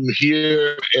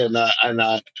here, and I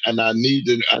need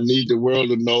the world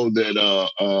to know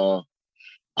that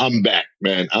I'm back,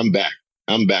 man. I'm back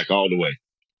all the way.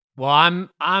 Well,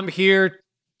 I'm here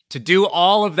to do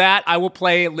all of that. I will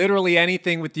play literally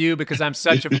anything with you because I'm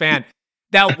such a fan.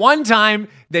 That one time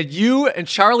that you and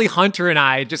Charlie Hunter and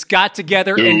I just got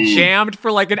together and jammed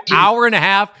for like an hour and a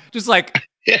half, just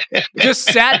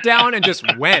sat down and just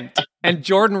went. And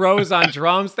Jordan Rose on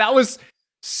drums. That was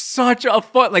such a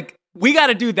fun, like, we got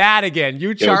to do that again.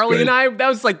 You, Charlie, and I, that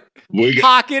was like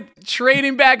pocket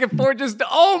trading back and forth. Just,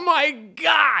 oh my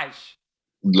gosh.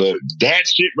 Look, that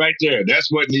shit right there,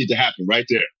 that's what needs to happen right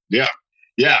there. Yeah.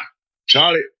 Yeah.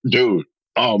 Charlie, dude,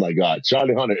 oh my God.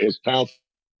 Charlie Hunter is pound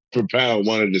for pound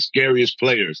one of the scariest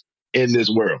players in this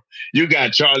world. You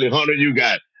got Charlie Hunter, you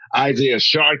got Isaiah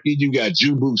Sharkey, you got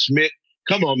Jubu Smith.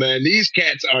 Come on, man. These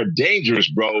cats are dangerous,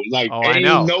 bro. Like, ain't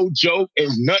no joke.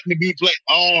 It's nothing to be played.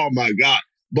 Oh my God.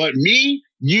 But me,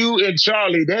 you, and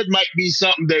Charlie, that might be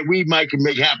something that we might can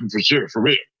make happen for sure, for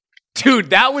real. Dude,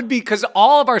 that would be because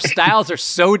all of our styles are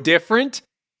so different,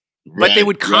 but they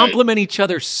would complement each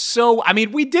other so. I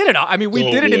mean, we did it. I mean, we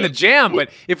did it in the jam, but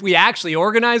if we actually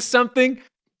organized something, it'd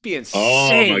be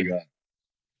insane. Oh my God.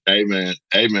 Amen.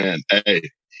 Amen. Hey,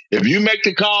 if you make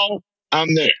the call,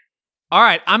 I'm there. All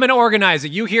right, I'm gonna organize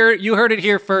it. You heard it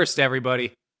here first,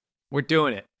 everybody. We're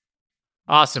doing it.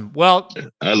 Awesome. Well,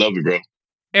 I love you, bro.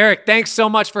 Eric, thanks so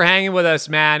much for hanging with us,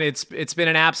 man. It's been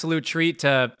an absolute treat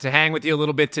to hang with you a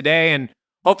little bit today, and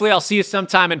hopefully I'll see you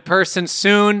sometime in person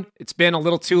soon. It's been a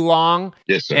little too long.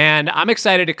 Yes, sir. And I'm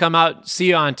excited to come out see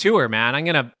you on tour, man.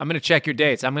 I'm gonna check your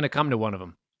dates. I'm gonna come to one of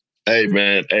them. Hey,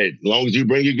 man. Hey, as long as you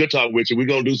bring your guitar with you, we're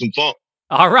gonna do some funk.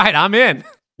 All right, I'm in.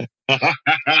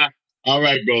 All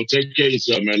right, bro. Take care of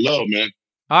yourself, man. Love, man.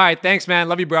 All right, thanks, man.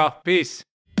 Love you, bro. Peace.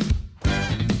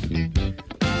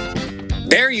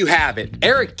 There you have it,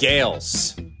 Eric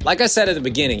Gales. Like I said at the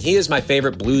beginning, he is my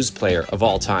favorite blues player of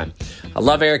all time. I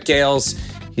love Eric Gales.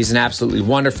 He's an absolutely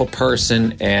wonderful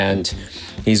person, and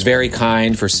he's very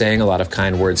kind for saying a lot of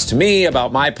kind words to me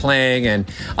about my playing,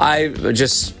 and I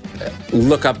just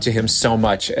look up to him so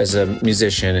much as a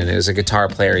musician and as a guitar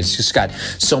player. He's just got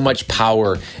so much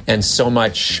power and so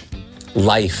much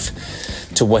life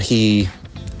to what he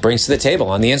brings to the table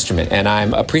on the instrument, and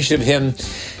I'm appreciative of him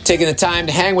taking the time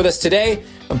to hang with us today.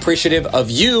 I'm appreciative of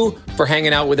you for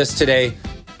hanging out with us today.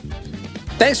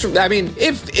 Thanks for, I mean,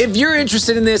 if you're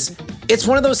interested in this, it's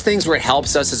one of those things where it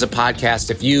helps us as a podcast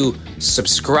if you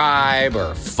subscribe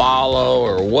or follow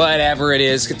or whatever it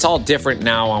is. It's all different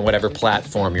now on whatever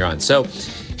platform you're on. So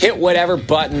hit whatever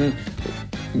button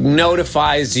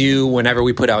notifies you whenever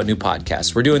we put out a new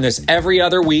podcast. We're doing this every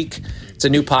other week. It's a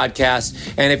new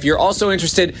podcast. And if you're also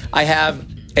interested, I have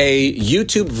a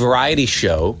YouTube variety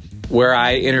show where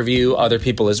I interview other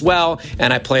people as well,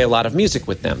 and I play a lot of music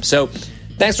with them. So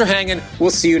thanks for hanging.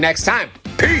 We'll see you next time.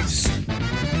 Peace.